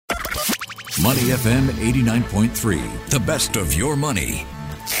Money FM 89.3, the best of your money.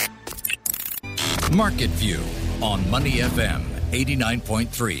 Market View on Money FM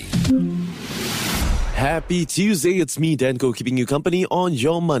 89.3. Happy Tuesday, it's me, Danko, keeping you company on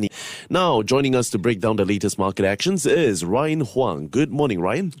your money. Now, joining us to break down the latest market actions is Ryan Huang. Good morning,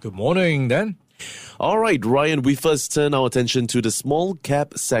 Ryan. Good morning, Dan. All right, Ryan, we first turn our attention to the small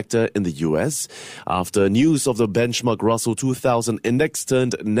cap sector in the US after news of the benchmark Russell 2000 index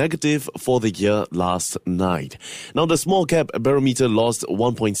turned negative for the year last night. Now, the small cap barometer lost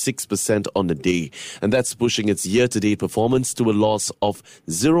 1.6% on the day, and that's pushing its year-to-date performance to a loss of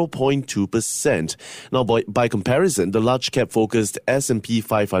 0.2%. Now, by comparison, the large cap focused S&P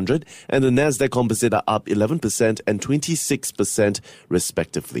 500 and the Nasdaq Composite are up 11% and 26%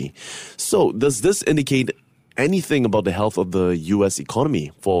 respectively. So, does this indicate anything about the health of the U.S.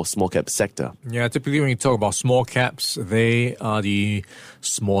 economy for small cap sector? Yeah, typically when you talk about small caps, they are the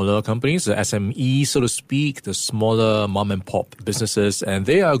smaller companies, the SME, so to speak, the smaller mom and pop businesses, and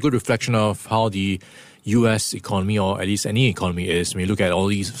they are a good reflection of how the U.S. economy, or at least any economy, is when you look at all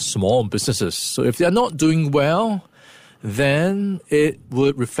these small businesses. So if they're not doing well, then it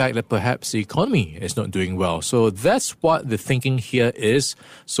would reflect that perhaps the economy is not doing well. So that's what the thinking here is.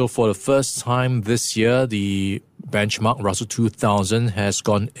 So for the first time this year, the benchmark Russell 2000 has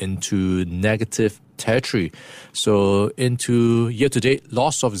gone into negative territory. So into year-to-date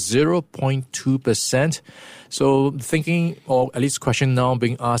loss of 0.2%. So thinking, or at least question now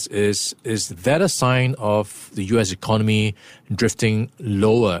being asked is that a sign of the U.S. economy drifting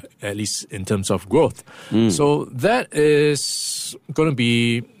lower, at least in terms of growth? So that is going to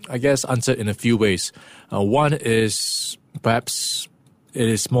be, I guess, answered in a few ways. One is perhaps it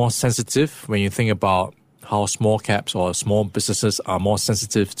is more sensitive when you think about how small caps or small businesses are more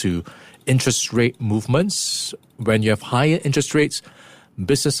sensitive to interest rate movements. When you have higher interest rates,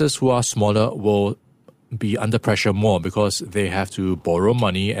 businesses who are smaller will be under pressure more because they have to borrow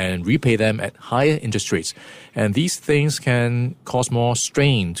money and repay them at higher interest rates. And these things can cause more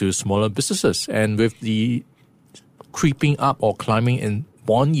strain to smaller businesses. And with the creeping up or climbing in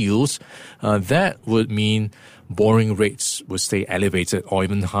bond yields, that would mean borrowing rates would stay elevated or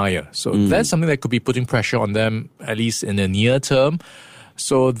even higher. So that's something that could be putting pressure on them, at least in the near term.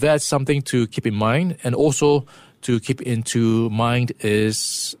 So that's something to keep in mind. And also to keep into mind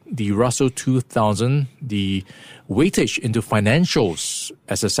is the Russell 2000, the weightage into financials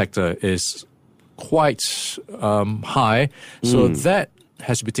as a sector is quite high. So that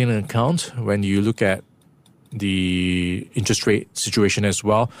has to be taken into account when you look at the interest rate situation as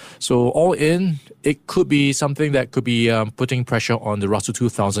well. So all in, it could be something that could be putting pressure on the Russell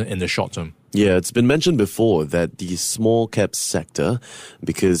 2000 in the short term. Yeah, it's been mentioned before that the small cap sector,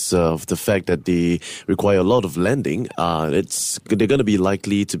 because of the fact that they require a lot of lending, they're going to be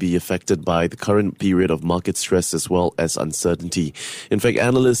likely to be affected by the current period of market stress as well as uncertainty. In fact,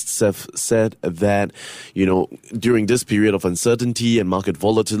 analysts have said that, during this period of uncertainty and market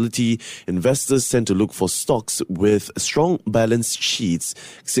volatility, investors tend to look for stocks with strong balance sheets,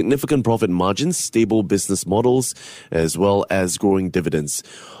 significant profit margins, stable business models, as well as growing dividends,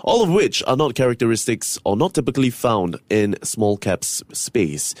 all of which are not characteristics or not typically found in small caps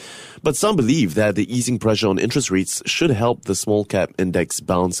space. But some believe that the easing pressure on interest rates should help the small cap index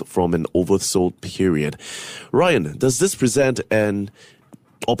bounce from an oversold period. Ryan, does this present an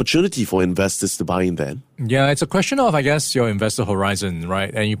opportunity for investors to buy in then? Yeah, it's a question of, I guess, your investor horizon,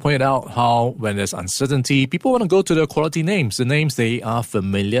 right? And you pointed out how when there's uncertainty, people want to go to the quality names, the names they are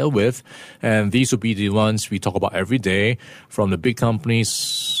familiar with. And these will be the ones we talk about every day, from the big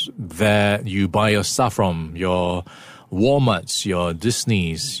companies that you buy your stuff from, your Walmarts, your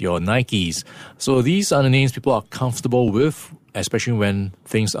Disneys, your Nikes. So these are the names people are comfortable with, especially when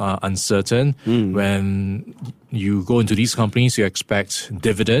things are uncertain. When you go into these companies, you expect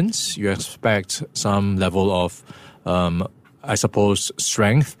dividends, you expect some level of, I suppose,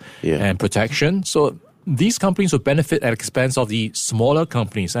 strength and protection. So these companies will benefit at the expense of the smaller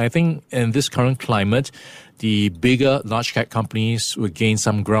companies. And I think in this current climate, the bigger large cap companies will gain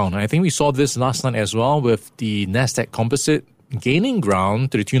some ground. And I think we saw this last night as well with the Nasdaq Composite gaining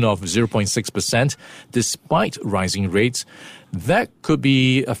ground to the tune of 0.6% despite rising rates. That could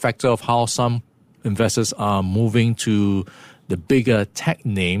be a factor of how some investors are moving to the bigger tech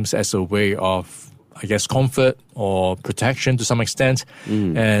names as a way of, I guess, comfort or protection to some extent,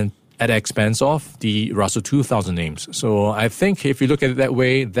 and at the expense of the Russell 2000 names. So I think if you look at it that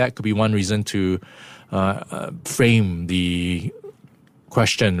way, that could be one reason to frame the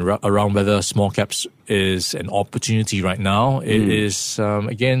question around whether small caps is an opportunity right now. It is,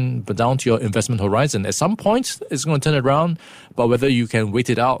 again, but down to your investment horizon. At some point, it's going to turn around, but whether you can wait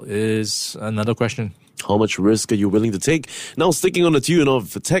it out is another question. How much risk are you willing to take? Now, sticking on the tune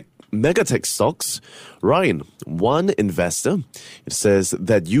of mega tech stocks, Ryan, one investor, says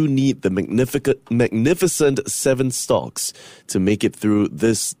that you need the magnificent 7 stocks to make it through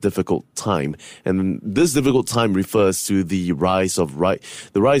this difficult time. And this difficult time refers to the rise of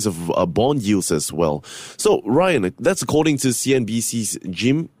bond yields as well. So, Ryan, that's according to CNBC's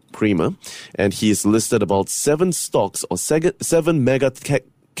Jim Cramer, and he has listed about 7 stocks or 7 mega tech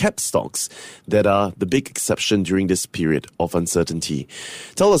cap stocks that are the big exception during this period of uncertainty.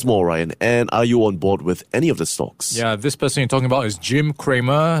 Tell us more, Ryan, and are you on board with any of the stocks? Yeah, this person you're talking about is Jim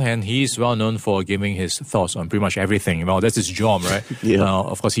Cramer, and he's well known for giving his thoughts on pretty much everything. Well, that's his job, right? Yeah.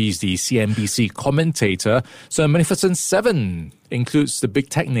 Of course, he's the CNBC commentator. So, Magnificent 7 includes the big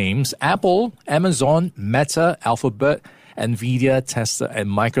tech names: Apple, Amazon, Meta, Alphabet, NVIDIA, Tesla, and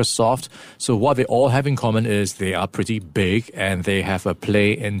Microsoft. So what they all have in common is they are pretty big and they have a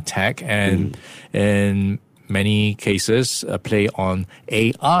play in tech and in many cases a play on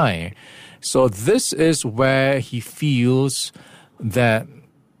AI. So this is where he feels that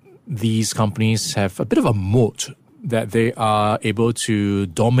these companies have a bit of a moat, that they are able to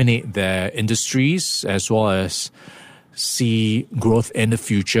dominate their industries as well as see growth in the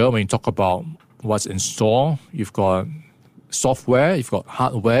future. When you talk about what's in store, you've got software, you've got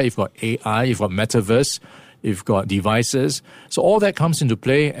hardware, you've got AI, you've got metaverse, you've got devices. So all that comes into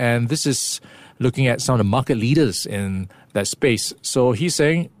play, and this is looking at some of the market leaders in that space. So he's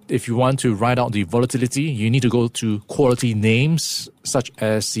saying if you want to ride out the volatility, you need to go to quality names such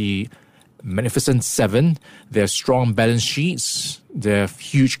as the Magnificent 7. They have strong balance sheets, they have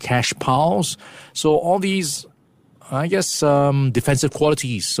huge cash piles. So all these, I guess, defensive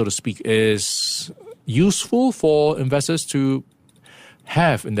qualities, so to speak, is useful for investors to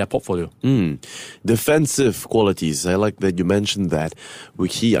have in their portfolio. Defensive qualities. I like that you mentioned that.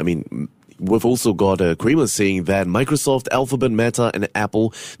 We've also got Kramer saying that Microsoft, Alphabet, Meta, and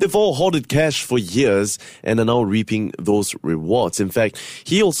Apple, they've all hoarded cash for years and are now reaping those rewards. In fact,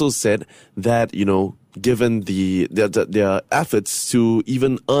 he also said that, given their efforts to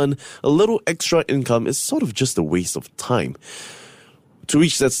even earn a little extra income is sort of just a waste of time. To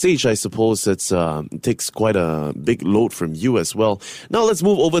reach that stage, I suppose it takes quite a big load from you as well. Now let's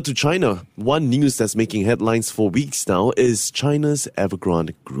move over to China. One news that's making headlines for weeks now is China's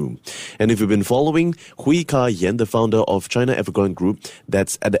Evergrande Group. And if you've been following, Hui Ka-Yan, the founder of China Evergrande Group,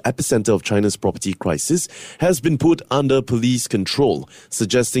 that's at the epicenter of China's property crisis, has been put under police control,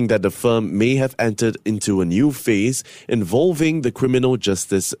 suggesting that the firm may have entered into a new phase involving the criminal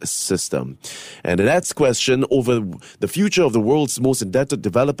justice system. And it adds question over the future of the world's most indebted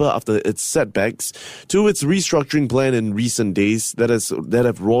developer after its setbacks to its restructuring plan in recent days that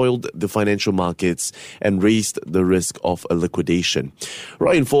have roiled the financial markets and raised the risk of a liquidation.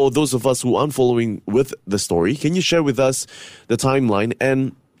 Ryan, for those of us who aren't following with the story, can you share with us the timeline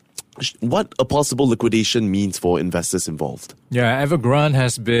and what a possible liquidation means for investors involved? Yeah, Evergrande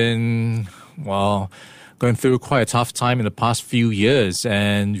has been, going through quite a tough time in the past few years,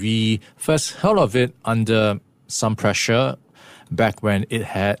 and we first heard of it under some pressure back when it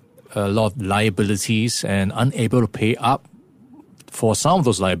had a lot of liabilities and unable to pay up for some of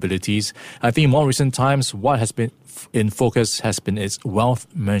those liabilities. I think in more recent times, what has been in focus has been its wealth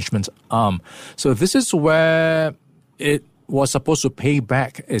management arm. So this is where it was supposed to pay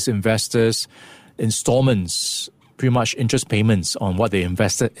back its investors installments, pretty much interest payments on what they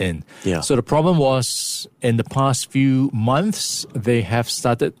invested in. Yeah. So the problem was in the past few months, they have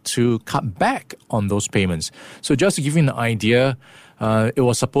started to cut back on those payments. So just to give you an idea, it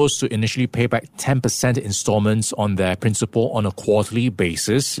was supposed to initially pay back 10% installments on their principal on a quarterly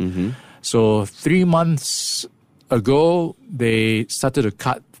basis. So 3 months ago, they started to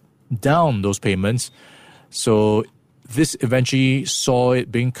cut down those payments. So this eventually saw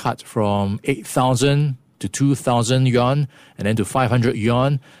it being cut from 8,000 to 2,000 yuan and then to 500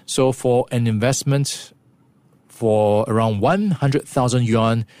 yuan. So for an investment for around 100,000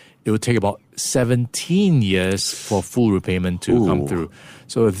 yuan, it would take about 17 years for full repayment to come through.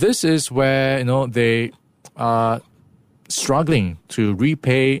 So this is where, they are struggling to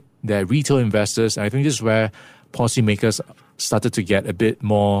repay their retail investors. I think this is where policymakers started to get a bit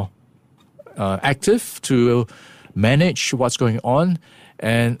more active to manage what's going on.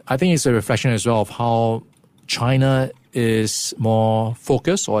 And I think it's a reflection as well of how China is more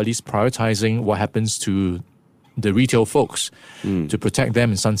focused, or at least prioritizing what happens to the retail folks to protect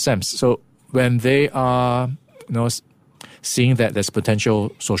them in some sense. So when they are, seeing that there's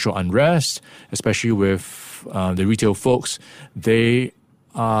potential social unrest, especially with the retail folks, they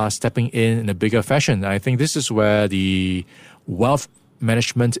are stepping in a bigger fashion. I think this is where the wealth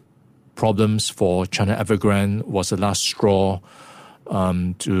management problems for China Evergrande was the last straw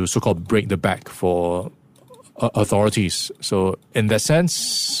to so-called break the back for authorities. So in that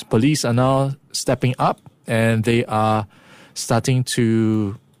sense, police are now stepping up and they are starting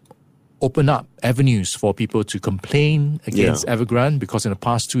to open up avenues for people to complain against Evergrande, because in the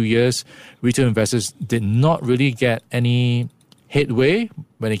past 2 years, retail investors did not really get any headway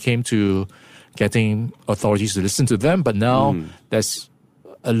when it came to getting authorities to listen to them. But now there's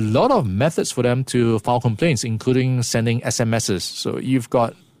a lot of methods for them to file complaints, including sending SMSs. So you've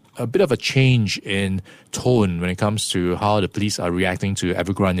got a bit of a change in tone when it comes to how the police are reacting to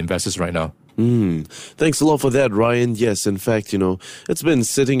Evergrande investors right now. Thanks a lot for that, Ryan. Yes, in fact, it's been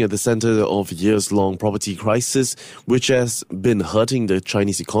sitting at the center of years-long property crisis, which has been hurting the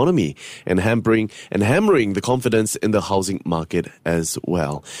Chinese economy and hammering the confidence in the housing market as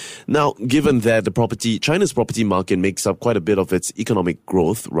well. Now, given that China's property market makes up quite a bit of its economic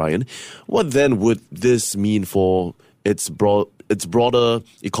growth, Ryan, what then would this mean for its broader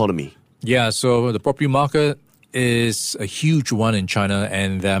economy? Yeah, so the property market is a huge one in China,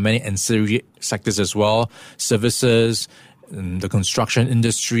 and there are many ancillary sectors as well, services, the construction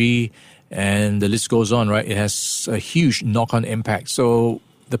industry, and the list goes on, right? It has a huge knock-on impact. So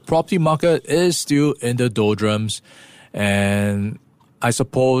the property market is still in the doldrums, and I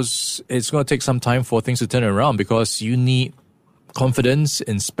suppose it's going to take some time for things to turn around, because you need confidence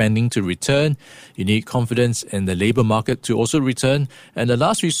in spending to return. You need confidence in the labor market to also return. And the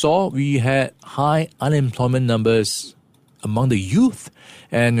last we saw, we had high unemployment numbers among the youth.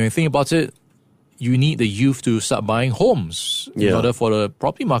 And when you think about it, you need the youth to start buying homes in order for the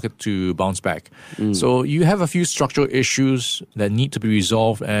property market to bounce back. So you have a few structural issues that need to be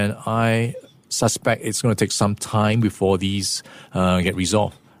resolved, and I suspect it's going to take some time before these get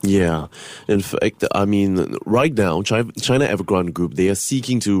resolved. Yeah. In fact, right now, China Evergrande Group, they are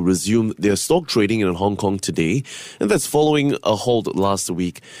seeking to resume their stock trading in Hong Kong today, and that's following a hold last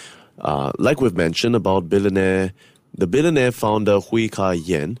week. Like we've mentioned about the billionaire founder Hui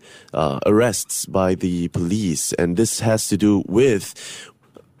Ka-yan arrests by the police, and this has to do with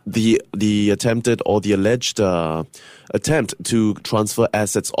the attempted or the alleged attempt to transfer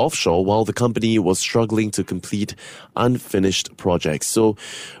assets offshore while the company was struggling to complete unfinished projects. So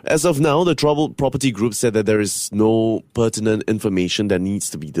as of now, the troubled property group said that there is no pertinent information that needs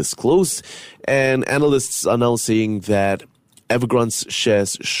to be disclosed, and analysts are now saying that Evergrande's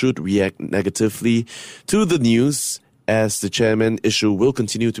shares should react negatively to the news, as the chairman issue will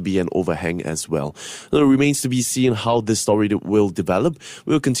continue to be an overhang as well. Now, it remains to be seen how this story will develop.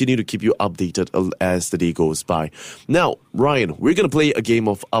 We'll continue to keep you updated as the day goes by. Now, Ryan, we're going to play a game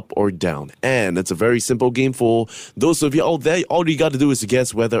of up or down. And it's a very simple game for those of you out there. All you got to do is to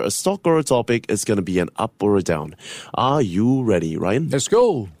guess whether a stock or a topic is going to be an up or a down. Are you ready, Ryan? Let's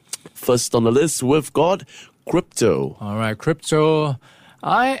go. First on the list, we've got crypto. All right, crypto.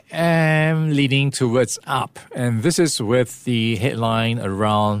 I am leaning towards up, and this is with the headline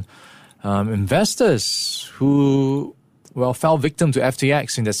around investors who, fell victim to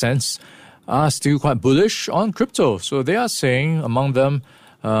FTX in the sense, are still quite bullish on crypto. So they are saying, among them,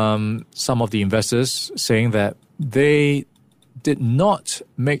 some of the investors saying that they did not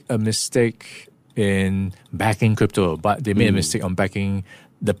make a mistake in backing crypto, but they made a mistake on backing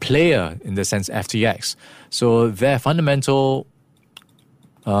the player, in the sense FTX. So their fundamental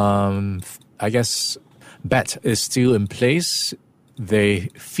bet is still in place. They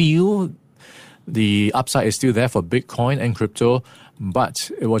feel the upside is still there for Bitcoin and crypto,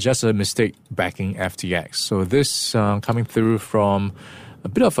 but it was just a mistake backing FTX. So this coming through from a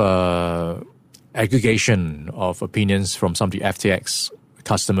bit of a aggregation of opinions from some of the FTX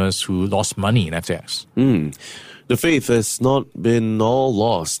customers who lost money in FTX. The faith has not been all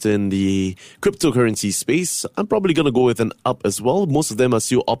lost in the cryptocurrency space. I'm probably going to go with an up as well. Most of them are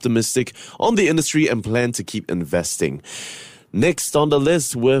still optimistic on the industry and plan to keep investing. Next on the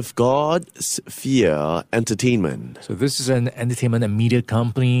list, we've got Sphere Entertainment. So this is an entertainment and media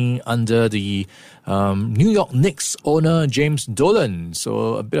company under the New York Knicks owner, James Dolan.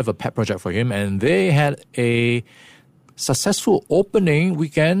 So a bit of a pet project for him. And they had a successful opening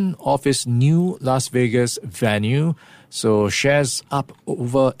weekend of its new Las Vegas venue. So shares up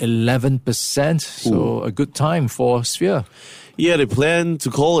over 11%. So a good time for Sphere. Yeah, they plan to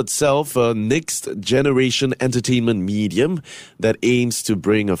call itself a next-generation entertainment medium that aims to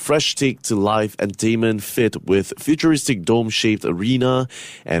bring a fresh take to live entertainment fit with futuristic dome-shaped arena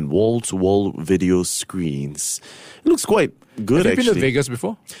and wall-to-wall video screens. It looks quite good, Have you actually. been to Vegas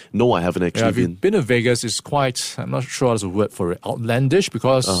before? No, I haven't actually Have you been. been to Vegas? It's quite, I'm not sure there's a word for it, outlandish,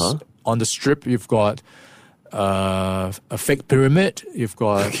 because on the Strip you've got a fake pyramid, you've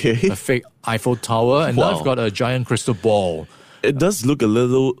got a fake Eiffel Tower, and now you've got a giant crystal ball. It does look a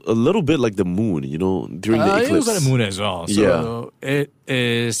little bit like the moon, during the eclipse. It looks like the moon as well. So it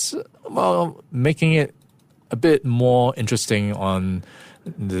is, making it a bit more interesting on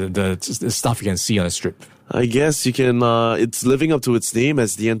the stuff you can see on the Strip. I guess you can, it's living up to its name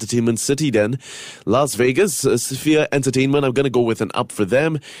as the entertainment city then. Las Vegas, Sphere Entertainment, I'm going to go with an up for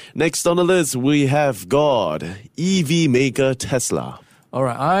them. Next on the list, we have got EV maker Tesla. All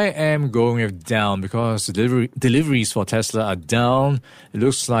right, I am going with down because deliveries for Tesla are down. It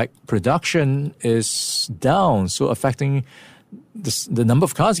looks like production is down, so affecting the number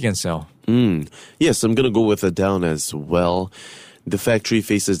of cars you can sell. Yes, I'm going to go with a down as well. The factory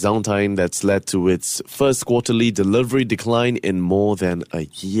faces downtime that's led to its first quarterly delivery decline in more than a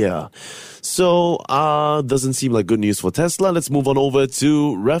year. So, doesn't seem like good news for Tesla. Let's move on over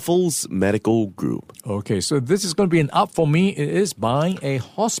to Raffles Medical Group. Okay, so this is going to be an up for me. It is buying a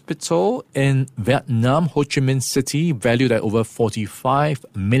hospital in Vietnam, Ho Chi Minh City, valued at over $45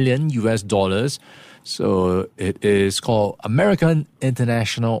 million. So it is called American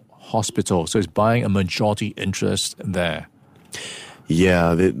International Hospital. So it's buying a majority interest there.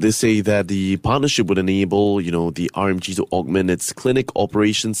 Yeah, they say that the partnership would enable, the RMG to augment its clinic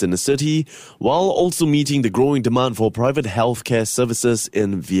operations in the city while also meeting the growing demand for private healthcare services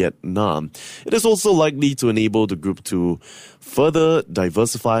in Vietnam. It is also likely to enable the group to further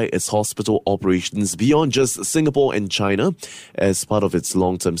diversify its hospital operations beyond just Singapore and China as part of its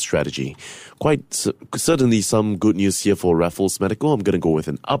long-term strategy. Quite certainly some good news here for Raffles Medical. I'm going to go with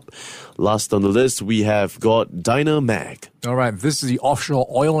an up. Last on the list, we have got Dyna-Mac. All right, this is the offshore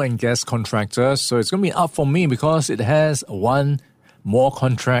oil and gas contractor. So it's going to be up for me because it has won more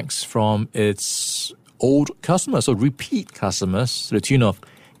contracts from its old customers, so repeat customers, to the tune of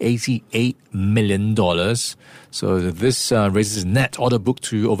 $88 million. So this raises net order book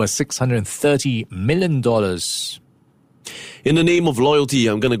to over $630 million. In the name of loyalty,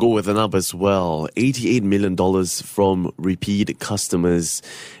 I'm going to go with an up as well. $88 million from repeat customers.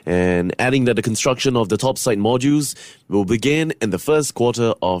 And adding that the construction of the topside modules will begin in the first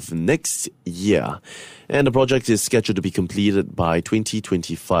quarter of next year. And the project is scheduled to be completed by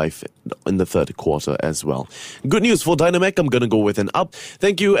 2025 in the third quarter as well. Good news for Dyna-Mac. I'm going to go with an up.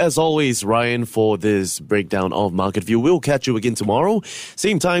 Thank you, as always, Ryan, for this breakdown of Market View. We'll catch you again tomorrow.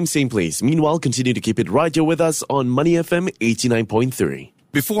 Same time, same place. Meanwhile, continue to keep it right here with us on Money FM 89.3.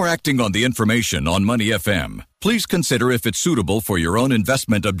 Before acting on the information on Money FM, please consider if it's suitable for your own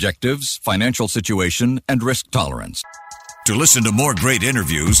investment objectives, financial situation, and risk tolerance. To listen to more great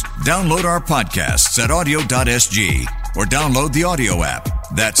interviews, download our podcasts at audio.sg or download the audio app.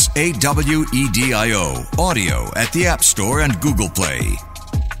 That's AWEDIO, audio at the App Store and Google Play.